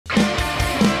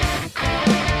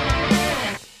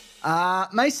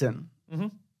Mason,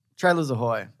 trailers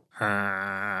ahoy.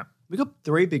 We got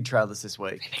 3 big trailers this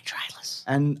week. 3 big trailers.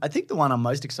 And I think the one I'm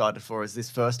most excited for is this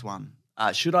first one.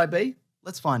 Should I be?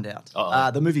 Let's find out.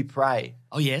 The movie Prey.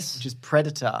 Oh, yes. Which is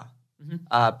Predator,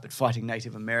 but fighting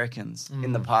Native Americans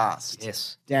in the past.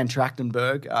 Yes. Dan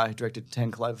Trachtenberg, who directed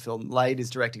 10 Cloverfield Lane, is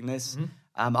directing this.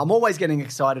 I'm always getting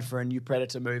excited for a new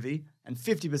Predator movie, and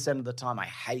 50% of the time I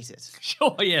hate it.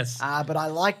 Sure, yes. But I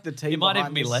like the team. It might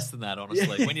even be this. less than that,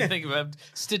 honestly. Yeah. When you think about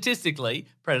statistically,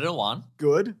 Predator 1,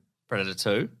 Good. Predator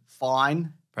 2,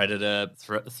 Fine. Predator...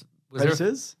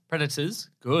 Predators? Predators,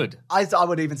 good. I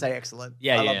would even say excellent.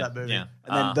 Yeah, I yeah, love that movie. yeah.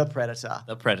 And then The Predator.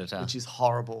 The Predator. Which is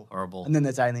horrible. Horrible. And then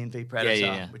there's Alien v Predator,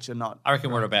 Yeah. which are not. I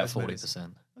reckon we're about those movies.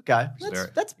 40%. Okay.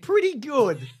 That's pretty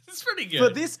good. It's pretty good. For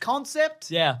this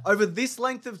concept, Yeah. over this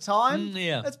length of time,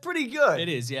 yeah. that's pretty good. It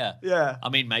is, yeah. Yeah. I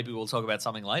mean, maybe we'll talk about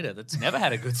something later that's never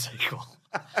had a good sequel.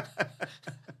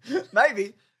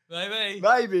 Maybe.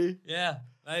 Maybe. Yeah,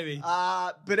 maybe.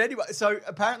 But anyway, so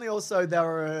apparently also there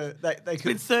were they It's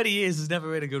been could. 30 years. There's never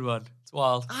been a good one. It's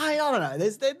wild. I don't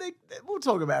know. We'll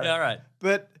talk about it. Yeah, all right.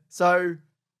 But so,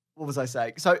 what was I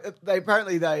saying? So they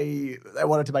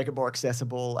wanted to make it more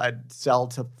accessible and sell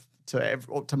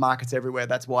to markets everywhere.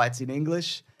 That's why it's in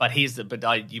English. But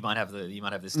you might have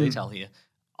this detail here.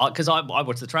 Because I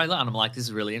watched the trailer and I'm like, this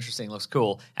is really interesting, looks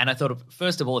cool. And I thought,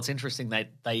 first of all, it's interesting that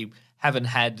they haven't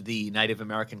had the Native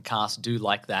American cast do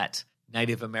like that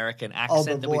Native American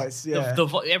accent. The voice, yeah.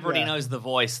 Everybody knows the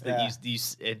voice that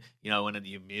when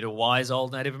you meet a wise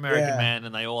old Native American man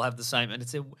and they all have the same. And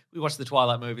we watch the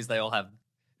Twilight movies, they all have,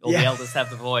 all the elders have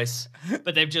the voice,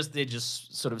 but they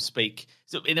just sort of speak.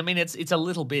 So, and I mean, it's a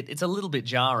little bit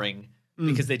jarring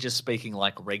because they're just speaking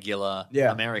like regular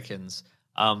Americans.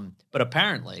 But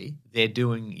apparently they're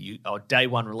doing day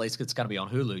one release because it's going to be on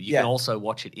Hulu. You can also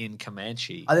watch it in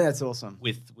Comanche. I think that's awesome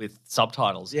with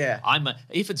subtitles. Yeah,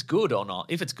 if it's good or not.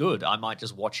 If it's good, I might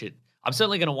just watch it. I'm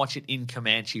certainly going to watch it in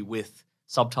Comanche with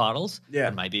subtitles. Yeah,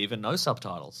 and maybe even no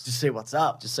subtitles. Just see what's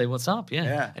up.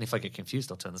 Yeah. And if I get confused,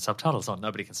 I'll turn the subtitles on.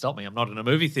 Nobody can stop me. I'm not in a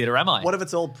movie theater, am I? What if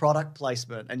it's all product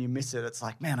placement and you miss it? It's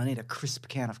like, man, I need a crisp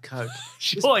can of Coke.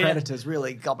 This Predator's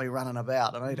really got me running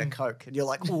about. I need a Coke. And you're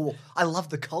like, oh, I love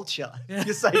the culture. Yeah.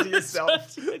 You say to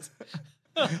yourself,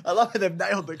 I love how they've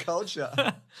nailed the culture.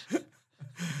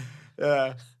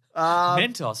 Yeah.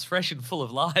 Mentos, fresh and full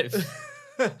of life.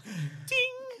 Ding.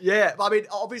 Yeah. I mean,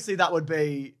 obviously that would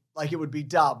be... Like, it would be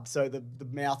dubbed, so the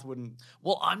mouth wouldn't...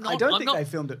 Well, I don't think they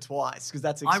filmed it twice, because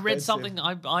that's expensive.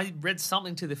 I read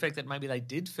something to the effect that maybe they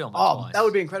did film it twice. That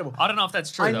would be incredible. I don't know if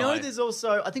that's true, there's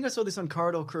also... I think I saw this on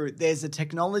Corridor Crew. There's a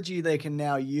technology they can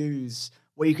now use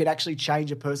where you could actually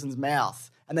change a person's mouth.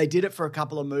 And they did it for a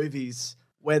couple of movies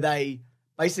where they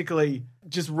basically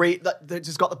they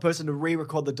just got the person to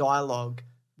re-record the dialogue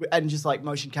and just like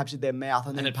motion captured their mouth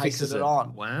and then it pasted it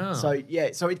on. Wow. So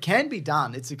it can be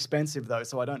done. It's expensive though,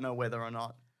 so I don't know whether or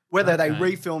not. Whether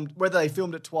they filmed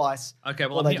it twice. Okay,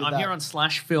 well I'm here on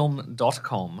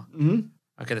slashfilm.com. Mm-hmm.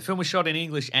 Okay, the film was shot in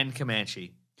English and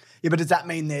Comanche. Yeah, but does that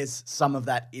mean there's some of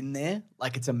that in there?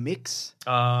 Like it's a mix?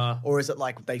 Or is it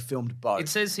like they filmed both? It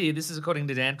says here, this is according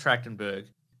to Dan Trachtenberg,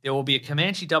 there will be a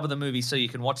Comanche dub of the movie so you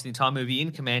can watch the entire movie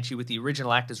in Comanche with the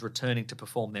original actors returning to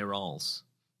perform their roles.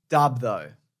 Dub though.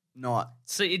 Not.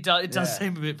 See, it does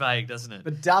seem a bit vague, doesn't it?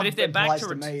 But dub if they're back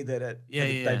to me that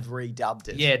they've redubbed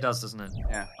it. Yeah, it does, doesn't it?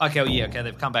 Yeah. Okay,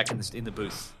 they've come back in the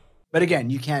booth. But again,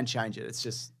 you can change it. It's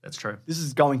just... That's true. This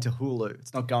is going to Hulu.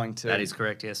 It's not going to... That is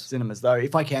correct, yes. Cinemas, though.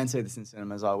 If I can see this in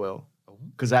cinemas, I will.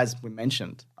 Because as we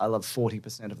mentioned, I love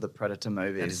 40% of the Predator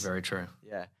movies. That is very true.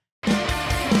 Yeah.